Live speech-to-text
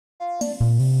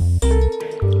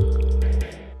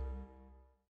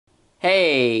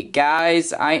Hey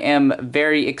guys, I am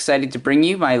very excited to bring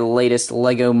you my latest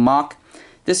LEGO MOC.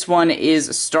 This one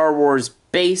is Star Wars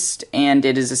based, and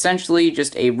it is essentially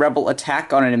just a rebel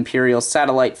attack on an Imperial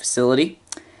satellite facility.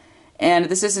 And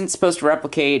this isn't supposed to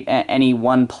replicate any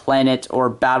one planet or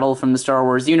battle from the Star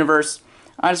Wars universe.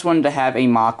 I just wanted to have a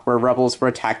MOC where rebels were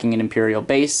attacking an Imperial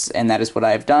base, and that is what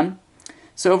I have done.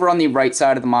 So over on the right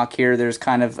side of the MOC here, there's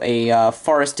kind of a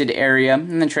forested area,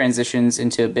 and then transitions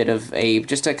into a bit of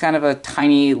just a kind of a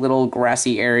tiny little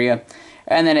grassy area,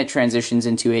 and then it transitions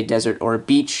into a desert or a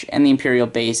beach, and the Imperial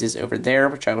base is over there,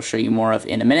 which I will show you more of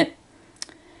in a minute.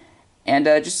 And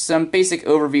just some basic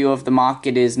overview of the MOC.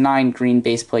 It is 9 green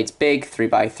base plates big,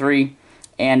 3x3,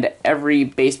 and every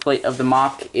base plate of the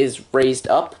MOC is raised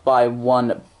up by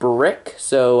 1 brick,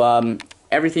 so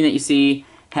everything that you see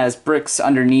has bricks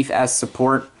underneath as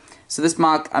support. So this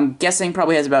MOC, I'm guessing,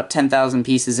 probably has about 10,000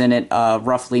 pieces in it,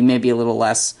 roughly, maybe a little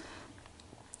less.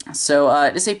 So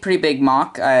it is a pretty big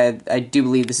MOC. I do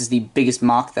believe this is the biggest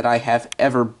MOC that I have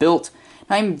ever built.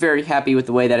 I'm very happy with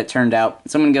the way that it turned out.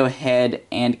 So I'm going to go ahead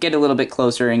and get a little bit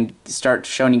closer and start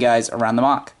showing you guys around the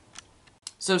MOC.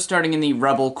 So starting in the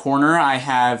Rebel corner, I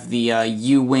have the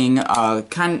U-Wing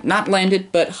not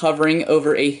landed, but hovering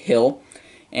over a hill.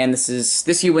 And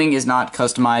this U-Wing is not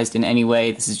customized in any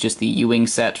way. This is just the U-Wing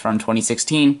set from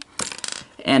 2016.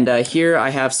 And here I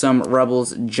have some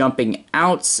Rebels jumping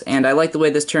out, and I like the way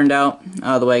this turned out,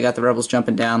 the way I got the Rebels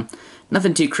jumping down.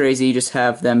 Nothing too crazy, just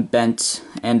have them bent,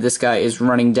 and this guy is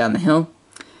running down the hill.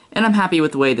 And I'm happy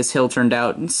with the way this hill turned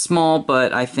out. It's small,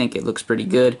 but I think it looks pretty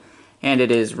good. And it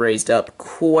is raised up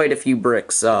quite a few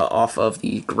bricks off of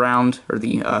the ground, or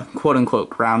the quote-unquote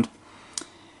ground.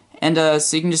 And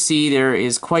so you can just see there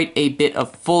is quite a bit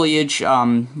of foliage.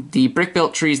 The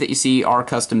brick-built trees that you see are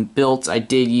custom built. I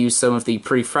did use some of the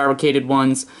prefabricated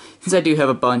ones, since I do have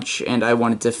a bunch, and I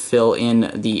wanted to fill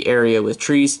in the area with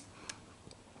trees.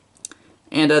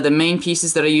 And the main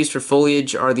pieces that I used for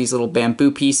foliage are these little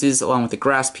bamboo pieces, along with the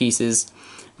grass pieces.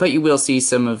 But you will see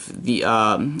some of the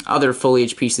other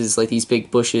foliage pieces, like these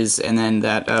big bushes, and then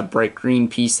that bright green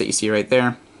piece that you see right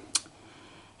there.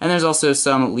 And there's also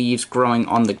some leaves growing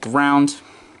on the ground.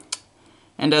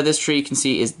 And this tree you can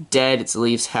see is dead. Its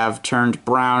leaves have turned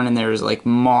brown, and there's like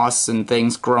moss and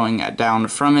things growing down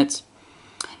from it.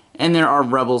 And there are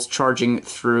rebels charging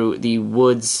through the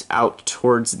woods out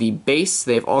towards the base.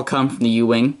 They've all come from the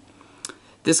U-Wing.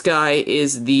 This guy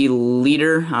is the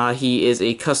leader. He is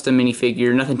a custom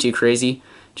minifigure, nothing too crazy.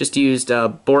 Just used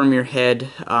Boromir head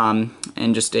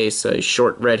and just a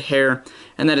short red hair,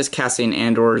 and that is Cassian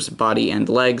Andor's body and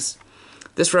legs.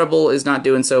 This rebel is not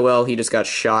doing so well. He just got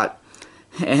shot,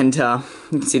 and you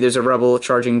can see there's a rebel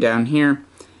charging down here.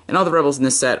 And all the rebels in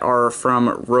this set are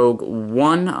from Rogue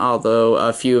One, although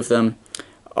a few of them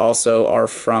also are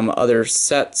from other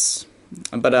sets.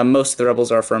 But most of the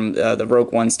rebels are from the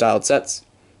Rogue One styled sets.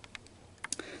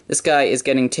 This guy is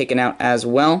getting taken out as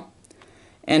well.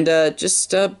 And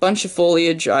just a bunch of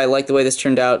foliage. I like the way this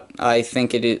turned out. I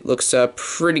think it looks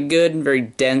pretty good, very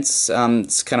dense.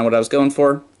 It's kind of what I was going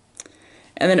for.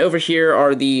 And then over here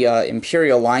are the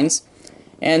Imperial lines.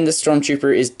 And the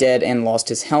Stormtrooper is dead and lost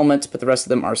his helmet, but the rest of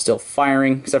them are still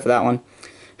firing, except for that one.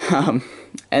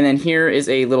 And then here is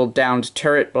a little downed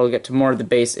turret, but I'll get to more of the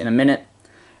base in a minute.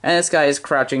 And this guy is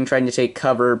crouching, trying to take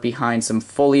cover behind some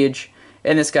foliage.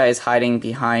 And this guy is hiding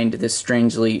behind this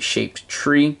strangely shaped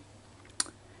tree.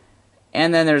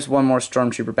 And then there's one more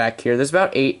Stormtrooper back here. There's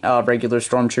about 8 regular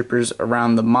Stormtroopers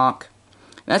around the MOC.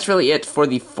 And that's really it for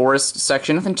the forest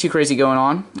section. Nothing too crazy going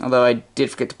on, although I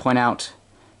did forget to point out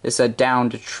this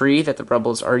downed tree that the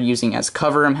rebels are using as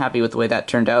cover. I'm happy with the way that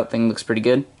turned out. Thing looks pretty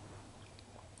good.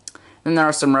 Then there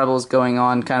are some rebels going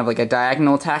on kind of like a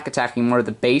diagonal attack, attacking more of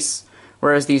the base,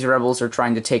 whereas these rebels are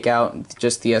trying to take out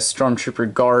just the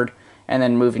Stormtrooper guard and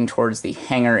then moving towards the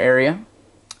hangar area.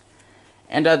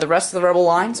 And the rest of the rebel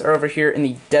lines are over here in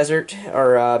the desert,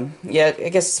 or, yeah, I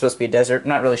guess it's supposed to be a desert. I'm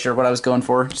not really sure what I was going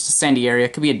for. Just a sandy area.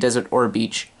 It could be a desert or a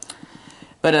beach.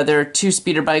 But there are 2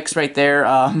 speeder bikes right there.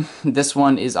 This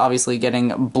one is obviously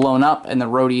getting blown up, and the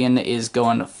Rhodian is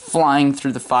going flying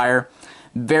through the fire.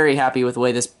 Very happy with the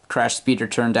way this crash speeder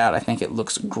turned out. I think it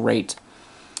looks great.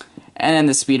 And then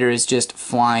the speeder is just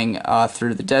flying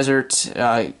through the desert,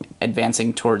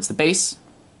 advancing towards the base.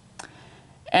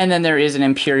 And then there is an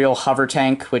Imperial hover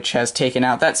tank, which has taken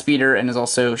out that speeder and is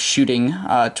also shooting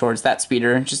towards that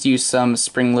speeder. Just use some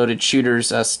spring-loaded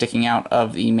shooters sticking out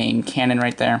of the main cannon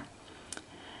right there.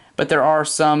 But there are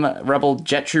some rebel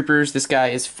jet troopers. This guy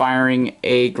is firing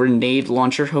a grenade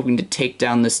launcher, hoping to take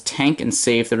down this tank and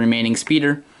save the remaining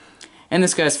speeder. And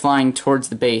this guy's flying towards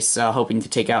the base, hoping to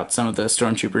take out some of the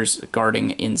stormtroopers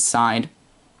guarding inside.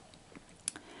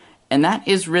 And that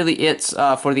is really it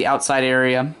for the outside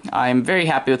area. I'm very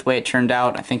happy with the way it turned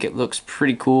out. I think it looks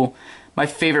pretty cool. My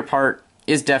favorite part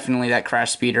is definitely that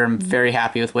crash speeder. I'm very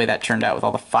happy with the way that turned out with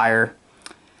all the fire.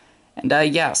 And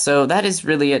yeah, so that is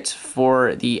really it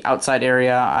for the outside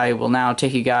area. I will now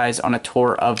take you guys on a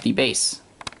tour of the base.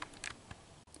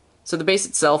 So the base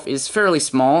itself is fairly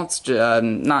small. It's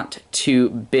not too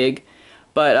big.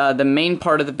 But the main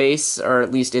part of the base, or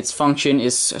at least its function,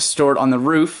 is stored on the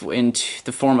roof in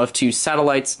the form of 2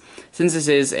 satellites. Since this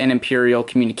is an Imperial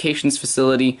Communications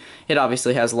Facility, it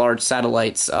obviously has large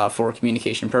satellites for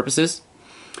communication purposes.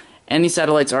 And these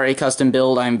satellites are a custom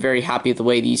build. I'm very happy with the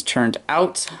way these turned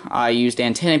out. I used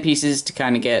antenna pieces to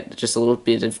kind of get just a little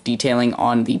bit of detailing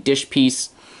on the dish piece.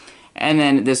 And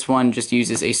then this one just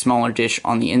uses a smaller dish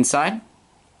on the inside.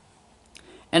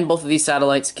 And both of these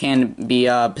satellites can be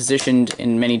positioned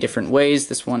in many different ways.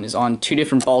 This one is on 2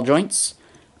 different ball joints.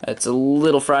 It's a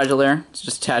little fragile there. It's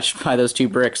just attached by those 2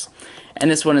 bricks. And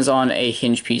this one is on a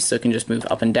hinge piece, so it can just move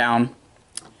up and down.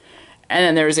 And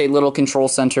then there's a little control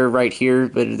center right here,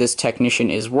 but this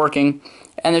technician is working.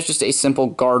 And there's just a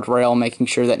simple guardrail making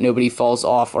sure that nobody falls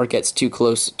off or gets too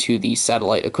close to the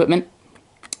satellite equipment.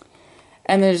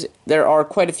 And there are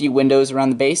quite a few windows around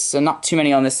the base, so not too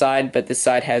many on this side, but this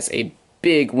side has a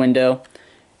big window.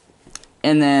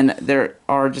 And then there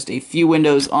are just a few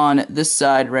windows on this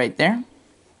side right there.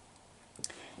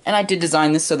 And I did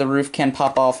design this so the roof can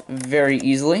pop off very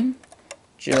easily,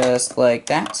 just like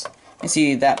that. You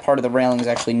see that part of the railing is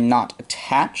actually not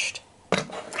attached.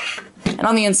 And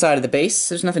on the inside of the base,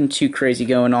 there's nothing too crazy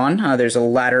going on. There's a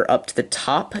ladder up to the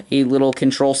top, a little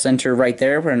control center right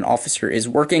there where an officer is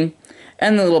working,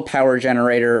 and the little power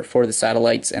generator for the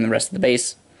satellites and the rest of the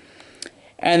base.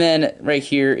 And then right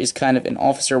here is kind of an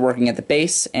officer working at the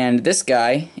base, and this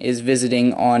guy is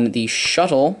visiting on the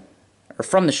shuttle, or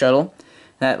from the shuttle,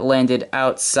 that landed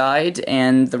outside,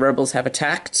 and the rebels have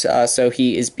attacked, so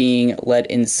he is being led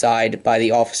inside by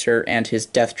the officer and his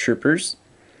death troopers.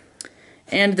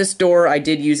 And this door I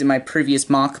did use in my previous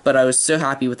mock, but I was so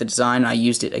happy with the design I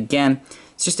used it again.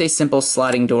 It's just a simple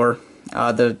sliding door.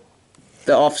 The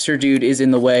officer dude is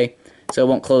in the way, so it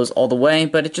won't close all the way,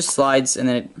 but it just slides, and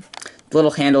then the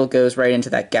little handle goes right into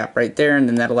that gap right there, and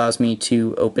then that allows me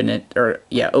to open it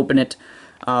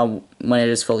when it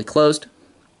is fully closed.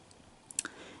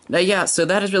 Now, yeah, so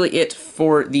that is really it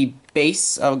for the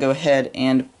base. I'll go ahead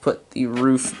and put the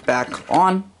roof back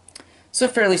on. It's a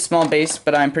fairly small base,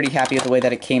 but I'm pretty happy with the way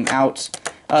that it came out.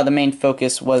 The main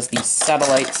focus was the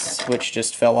satellites, which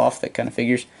just fell off. That kind of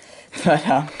figures.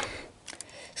 But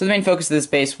so the main focus of this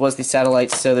base was the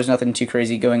satellites, so there's nothing too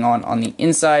crazy going on the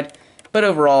inside. But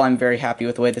overall, I'm very happy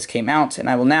with the way this came out, and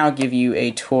I will now give you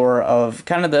a tour of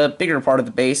kind of the bigger part of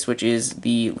the base, which is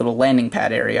the little landing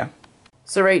pad area.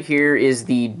 So right here is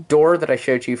the door that I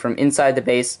showed you from inside the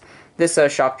base. This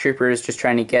shock trooper is just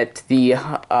trying to get the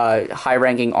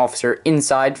high-ranking officer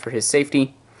inside for his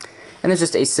safety. And there's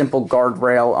just a simple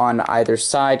guardrail on either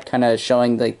side, kind of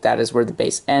showing like that is where the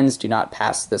base ends. Do not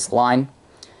pass this line.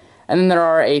 And then there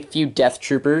are a few death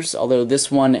troopers, although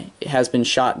this one has been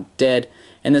shot dead,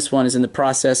 and this one is in the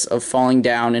process of falling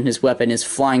down, and his weapon is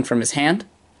flying from his hand.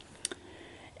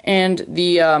 And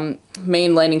the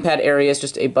main landing pad area is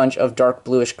just a bunch of dark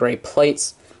bluish-gray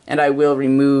plates, and I will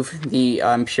remove the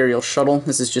Imperial shuttle.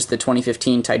 This is just the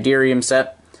 2015 Tidarium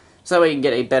set, so that way you can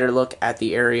get a better look at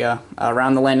the area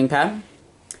around the landing pad.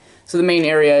 So the main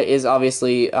area is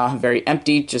obviously very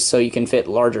empty, just so you can fit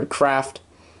larger craft.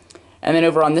 And then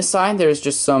over on this side, there's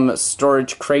just some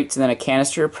storage crates and then a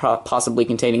canister, possibly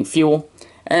containing fuel,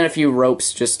 and a few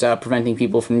ropes just preventing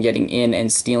people from getting in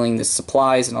and stealing the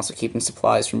supplies, and also keeping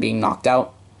supplies from being knocked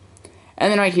out.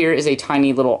 And then right here is a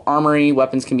tiny little armory.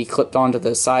 Weapons can be clipped onto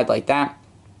the side like that.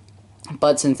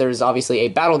 But since there's obviously a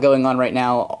battle going on right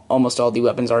now, almost all the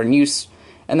weapons are in use,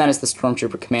 and that is the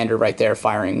Stormtrooper commander right there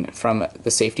firing from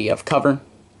the safety of cover.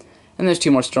 And there's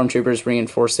 2 more Stormtroopers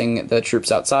reinforcing the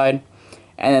troops outside.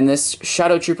 And then this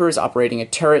Shadow Trooper is operating a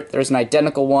turret. There's an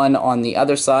identical one on the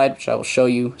other side, which I will show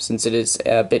you since it is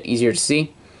a bit easier to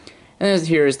see. And then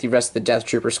here is the rest of the Death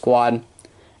Trooper squad.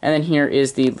 And then here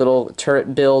is the little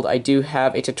turret build. I do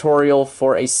have a tutorial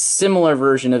for a similar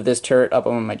version of this turret up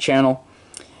on my channel.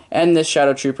 And this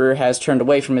Shadow Trooper has turned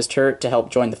away from his turret to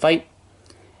help join the fight.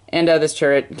 And this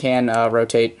turret can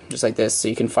rotate just like this, so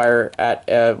you can fire at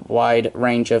a wide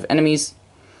range of enemies.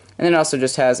 And then it also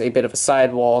just has a bit of a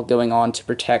sidewall going on to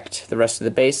protect the rest of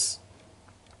the base.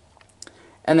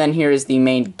 And then here is the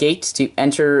main gate to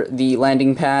enter the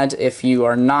landing pad if you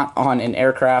are not on an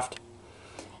aircraft.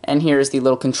 And here is the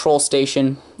little control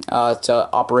station to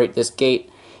operate this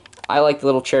gate. I like the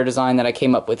little chair design that I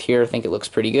came up with here. I think it looks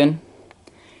pretty good.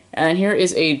 And here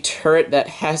is a turret that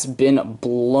has been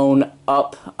blown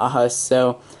up.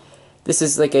 So this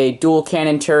is like a dual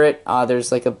cannon turret.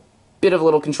 There's like a bit of a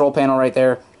little control panel right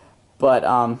there, but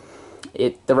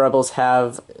the rebels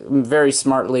have very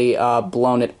smartly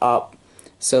blown it up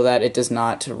so that it does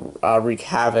not wreak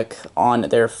havoc on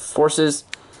their forces.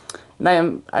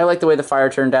 And I like the way the fire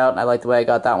turned out. I like the way I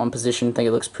got that one positioned. I think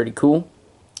it looks pretty cool.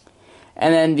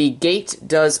 And then the gate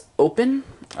does open.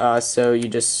 So you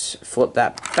just flip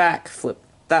that back, flip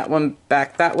that one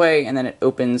back that way, and then it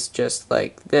opens just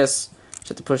like this. Just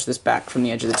have to push this back from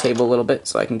the edge of the table a little bit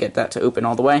so I can get that to open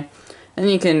all the way. And then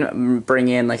you can bring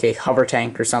in like a hover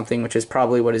tank or something, which is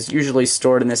probably what is usually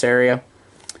stored in this area.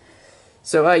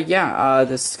 So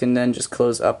this can then just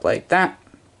close up like that.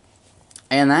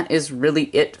 And that is really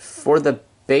it for the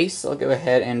base. I'll go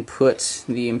ahead and put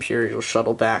the Imperial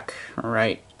shuttle back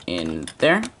right in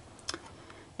there.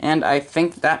 And I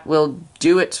think that will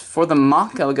do it for the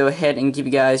MOC. I'll go ahead and give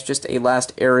you guys just a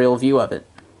last aerial view of it.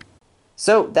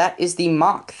 So that is the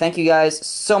MOC. Thank you guys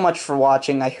so much for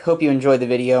watching. I hope you enjoyed the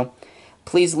video.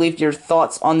 Please leave your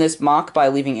thoughts on this MOC by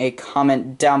leaving a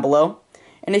comment down below.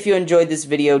 And if you enjoyed this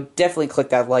video, definitely click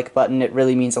that like button. It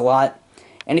really means a lot.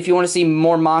 And if you want to see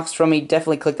more MOCs from me,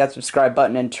 definitely click that subscribe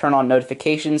button and turn on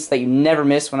notifications so that you never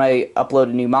miss when I upload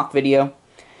a new MOC video.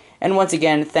 And once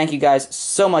again, thank you guys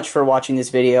so much for watching this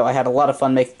video. I had a lot of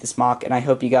fun making this MOC, and I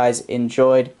hope you guys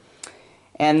enjoyed.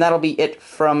 And that'll be it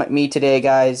from me today,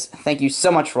 guys. Thank you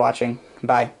so much for watching.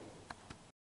 Bye.